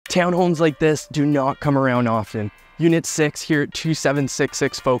Townhomes like this do not come around often. Unit 6 here at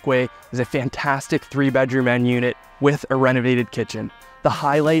 2766 Folkway is a fantastic 3-bedroom end unit with a renovated kitchen. The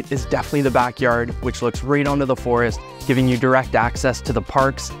highlight is definitely the backyard, which looks right onto the forest, giving you direct access to the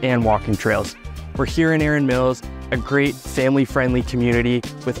parks and walking trails. We're here in Erin Mills, a great family-friendly community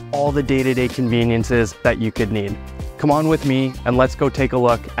with all the day-to-day conveniences that you could need. Come on with me and let's go take a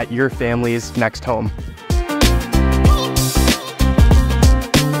look at your family's next home.